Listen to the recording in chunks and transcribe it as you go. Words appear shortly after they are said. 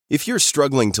If you're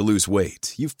struggling to lose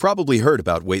weight, you've probably heard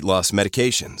about weight loss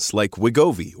medications like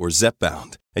Wegovy or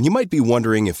Zepbound, and you might be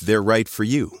wondering if they're right for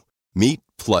you. Meet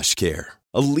PlushCare,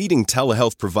 a leading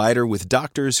telehealth provider with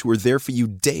doctors who are there for you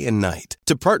day and night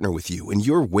to partner with you in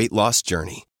your weight loss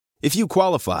journey. If you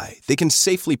qualify, they can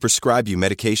safely prescribe you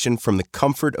medication from the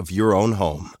comfort of your own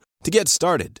home. To get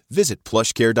started, visit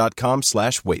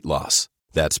plushcare.com/weightloss.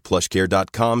 That's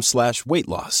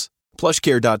plushcare.com/weightloss.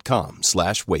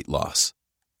 plushcare.com/weightloss.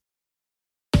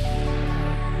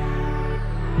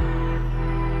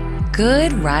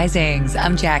 Good risings.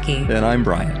 I'm Jackie. And I'm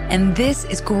Brian. And this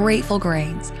is Grateful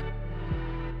Grains.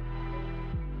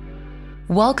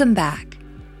 Welcome back.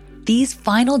 These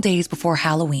final days before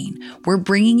Halloween, we're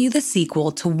bringing you the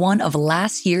sequel to one of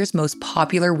last year's most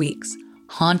popular weeks,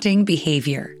 Haunting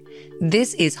Behavior.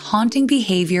 This is Haunting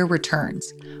Behavior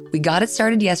Returns. We got it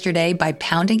started yesterday by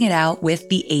pounding it out with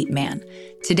the 8-Man.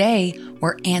 Today,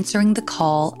 we're answering the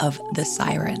call of the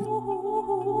siren.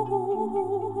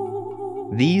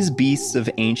 These beasts of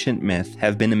ancient myth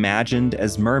have been imagined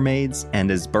as mermaids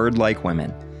and as bird-like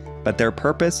women, but their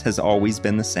purpose has always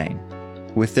been the same.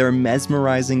 With their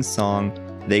mesmerizing song,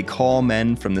 they call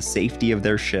men from the safety of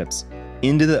their ships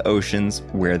into the oceans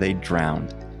where they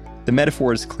drowned. The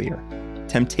metaphor is clear.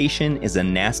 Temptation is a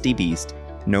nasty beast,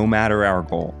 no matter our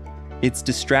goal. Its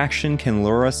distraction can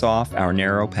lure us off our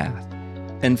narrow path,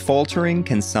 and faltering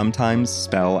can sometimes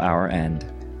spell our end.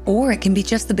 Or it can be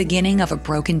just the beginning of a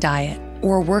broken diet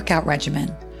or a workout regimen.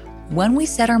 When we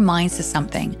set our minds to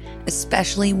something,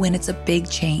 especially when it's a big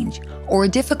change or a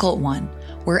difficult one,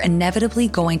 we're inevitably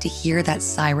going to hear that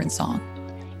siren song.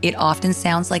 It often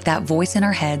sounds like that voice in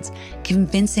our heads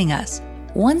convincing us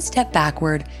one step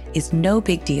backward is no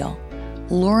big deal,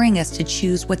 luring us to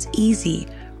choose what's easy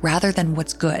rather than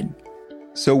what's good.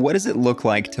 So what does it look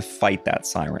like to fight that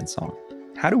siren song?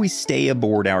 How do we stay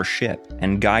aboard our ship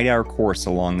and guide our course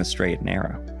along the straight and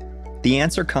narrow? The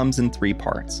answer comes in 3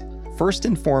 parts. First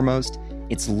and foremost,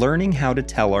 it's learning how to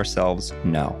tell ourselves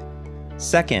no.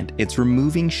 Second, it's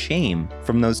removing shame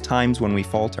from those times when we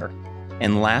falter.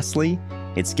 And lastly,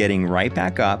 it's getting right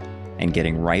back up and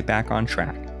getting right back on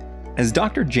track. As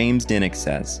Dr. James Dinnick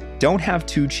says, don't have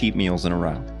 2 cheat meals in a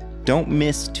row. Don't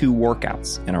miss 2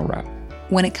 workouts in a row.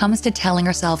 When it comes to telling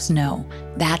ourselves no,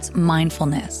 that's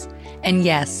mindfulness. And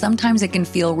yes, sometimes it can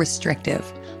feel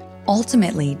restrictive.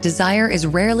 Ultimately, desire is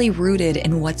rarely rooted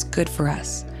in what's good for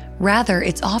us. Rather,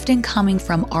 it's often coming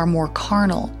from our more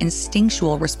carnal,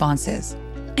 instinctual responses.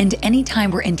 And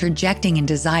anytime we're interjecting in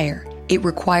desire, it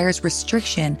requires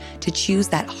restriction to choose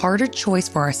that harder choice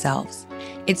for ourselves.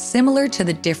 It's similar to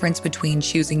the difference between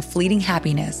choosing fleeting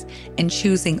happiness and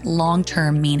choosing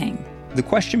long-term meaning. The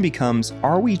question becomes,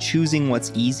 are we choosing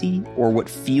what's easy or what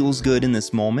feels good in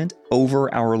this moment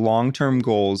over our long-term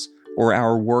goals or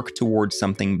our work towards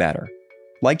something better?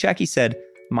 Like Jackie said,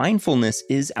 mindfulness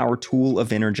is our tool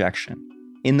of interjection.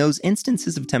 In those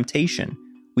instances of temptation,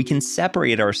 we can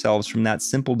separate ourselves from that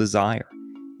simple desire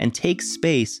and take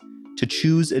space to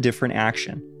choose a different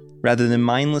action, rather than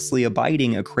mindlessly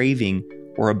abiding a craving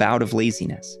or a bout of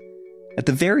laziness. At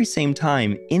the very same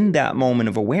time, in that moment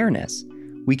of awareness,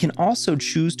 we can also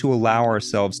choose to allow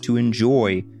ourselves to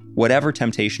enjoy whatever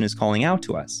temptation is calling out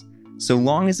to us, so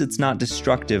long as it's not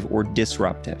destructive or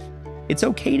disruptive. It's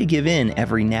okay to give in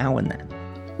every now and then.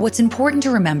 What's important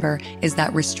to remember is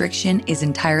that restriction is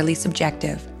entirely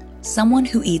subjective. Someone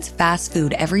who eats fast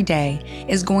food every day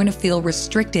is going to feel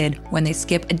restricted when they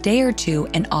skip a day or 2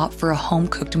 and opt for a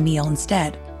home-cooked meal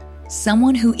instead.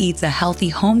 Someone who eats a healthy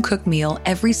home-cooked meal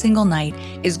every single night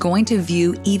is going to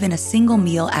view even a single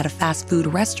meal at a fast food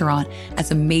restaurant as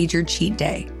a major cheat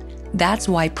day. That's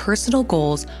why personal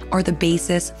goals are the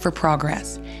basis for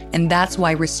progress, and that's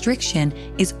why restriction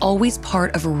is always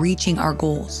part of reaching our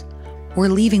goals. We're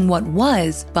leaving what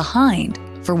was behind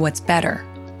for what's better.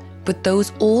 But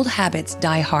those old habits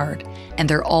die hard, and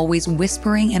they're always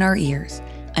whispering in our ears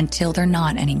until they're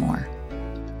not anymore.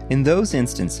 In those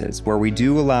instances where we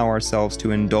do allow ourselves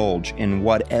to indulge in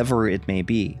whatever it may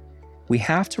be, we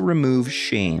have to remove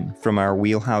shame from our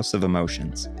wheelhouse of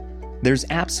emotions. There's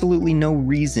absolutely no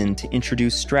reason to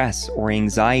introduce stress or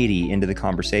anxiety into the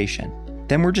conversation.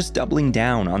 Then we're just doubling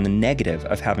down on the negative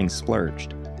of having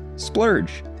splurged.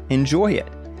 Splurge, enjoy it.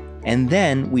 And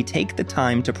then we take the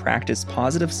time to practice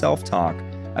positive self-talk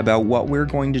about what we're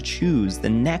going to choose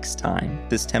the next time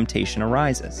this temptation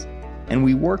arises. And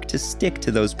we work to stick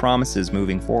to those promises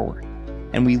moving forward.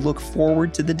 And we look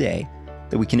forward to the day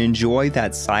that we can enjoy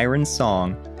that siren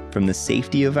song from the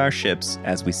safety of our ships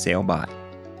as we sail by.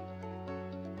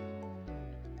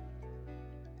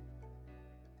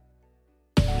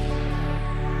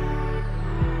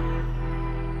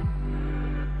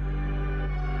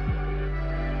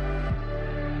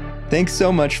 Thanks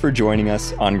so much for joining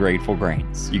us on Grateful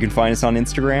Grains. You can find us on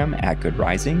Instagram at Good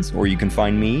Risings, or you can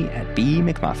find me at B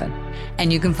McMuffin.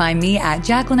 And you can find me at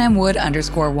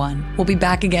JacquelineMWood_1. We'll be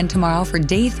back again tomorrow for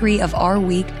day 3 of our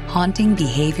week, Haunting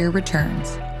Behavior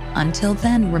Returns. Until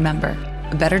then, remember,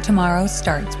 a better tomorrow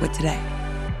starts with today.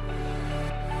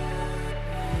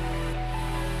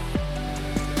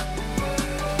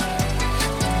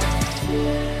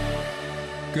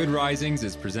 Good Risings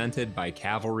is presented by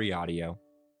Cavalry Audio.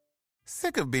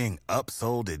 Sick of being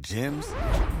upsold at gyms?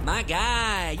 My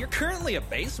guy, you're currently a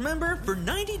base member? For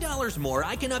 $90 more,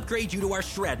 I can upgrade you to our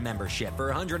Shred membership.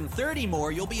 For $130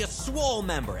 more, you'll be a Swole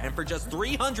member. And for just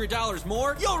 $300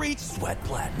 more, you'll reach Sweat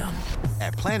Platinum.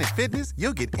 At Planet Fitness,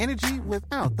 you'll get energy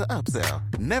without the upsell.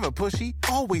 Never pushy,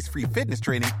 always free fitness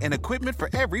training and equipment for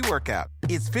every workout.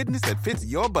 It's fitness that fits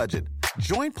your budget.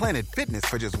 Join Planet Fitness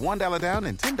for just $1 down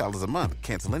and $10 a month.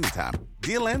 Cancel anytime.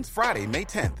 Deal ends Friday, May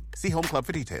 10th. See Home Club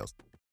for details.